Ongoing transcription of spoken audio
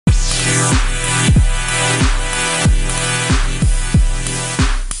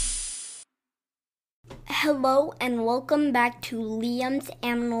Hello and welcome back to Liam's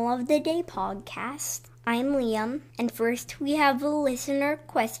Animal of the Day podcast. I'm Liam, and first we have a listener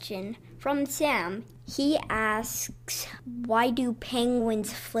question from Sam. He asks, why do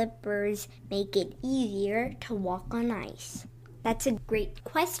penguins' flippers make it easier to walk on ice? That's a great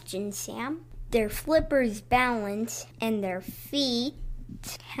question, Sam. Their flippers balance and their feet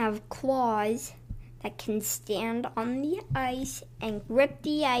have claws that can stand on the ice and grip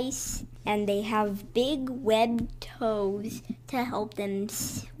the ice, and they have big webbed toes to help them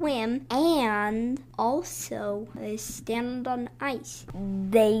swim and also stand on ice.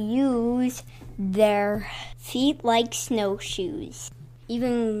 They use their feet like snowshoes.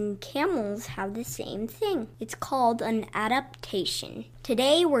 Even camels have the same thing. It's called an adaptation.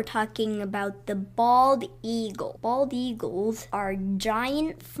 Today we're talking about the bald eagle. Bald eagles are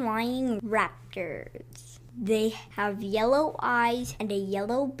giant flying raptors. They have yellow eyes and a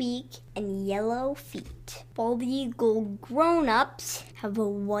yellow beak and yellow feet. Bald eagle grown-ups have a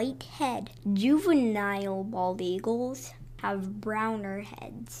white head. Juvenile bald eagles have browner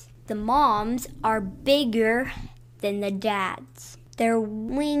heads. The moms are bigger than the dads. Their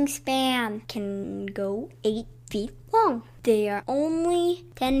wingspan can go 8 feet long. They are only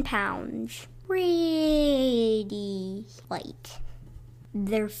 10 pounds. Pretty light.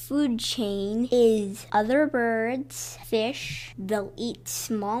 Their food chain is other birds, fish. They'll eat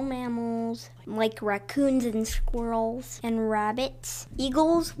small mammals like raccoons and squirrels and rabbits.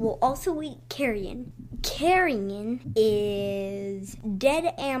 Eagles will also eat carrion. Carrion is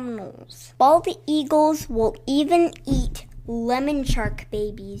dead animals. Bald eagles will even eat lemon shark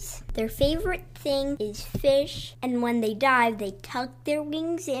babies. Their favorite thing is fish, and when they dive, they tuck their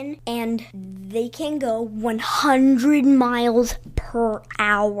wings in, and they can go 100 miles per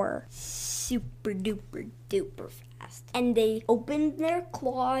hour. Super duper duper fast. And they open their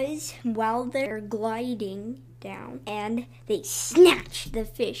claws while they're gliding down, and they snatch the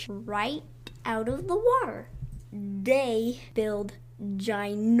fish right out of the water. They build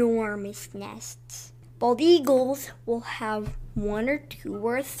ginormous nests. Bald eagles will have 1 or 2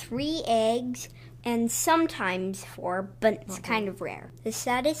 or 3 eggs, and sometimes 4, but it's kind of rare. The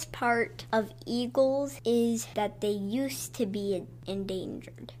saddest part of eagles is that they used to be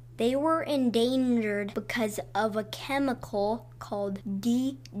endangered. They were endangered because of a chemical called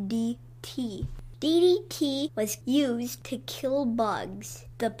DDT. DDT was used to kill bugs.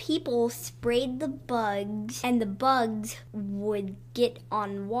 The people sprayed the bugs, and the bugs would get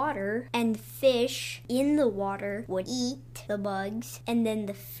on water, and fish in the water would eat the bugs, and then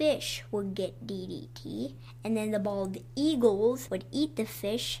the fish would get DDT, and then the bald eagles would eat the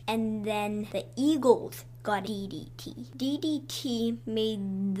fish, and then the eagles got DDT. DDT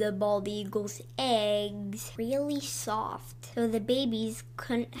made the bald eagle's eggs really soft, so the babies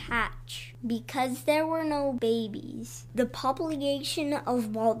couldn't hatch. Because there were no babies, the population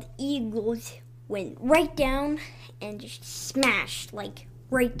of bald eagles went right down and just smashed,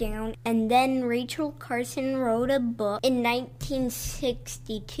 right down. And then Rachel Carson wrote a book in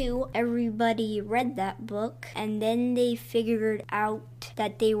 1962. Everybody read that book, and then they figured out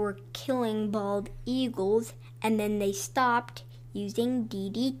that they were killing bald eagles, and then they stopped using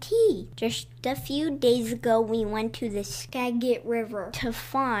DDT. Just a few days ago, we went to the Skagit River to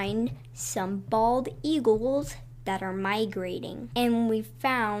find some bald eagles that are migrating, and we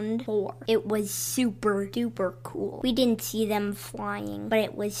found 4. It was super duper cool. We didn't see them flying, but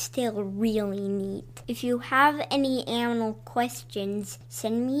it was still really neat. If you have any animal questions,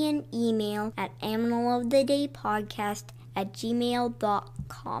 send me an email at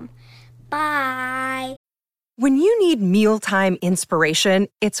animalofthedaypodcast@gmail.com. Bye! When you need mealtime inspiration,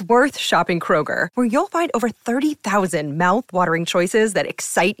 it's worth shopping Kroger, where you'll find over 30,000 mouth-watering choices that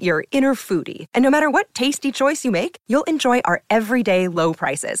excite your inner foodie. And no matter what tasty choice you make, you'll enjoy our everyday low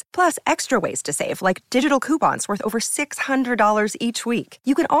prices, plus extra ways to save, like digital coupons worth over $600 each week.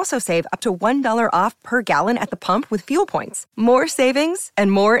 You can also save up to $1 off per gallon at the pump with fuel points. More savings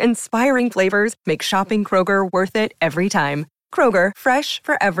and more inspiring flavors make shopping Kroger worth it every time. Kroger, fresh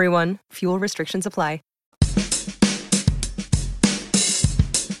for everyone. Fuel restrictions apply.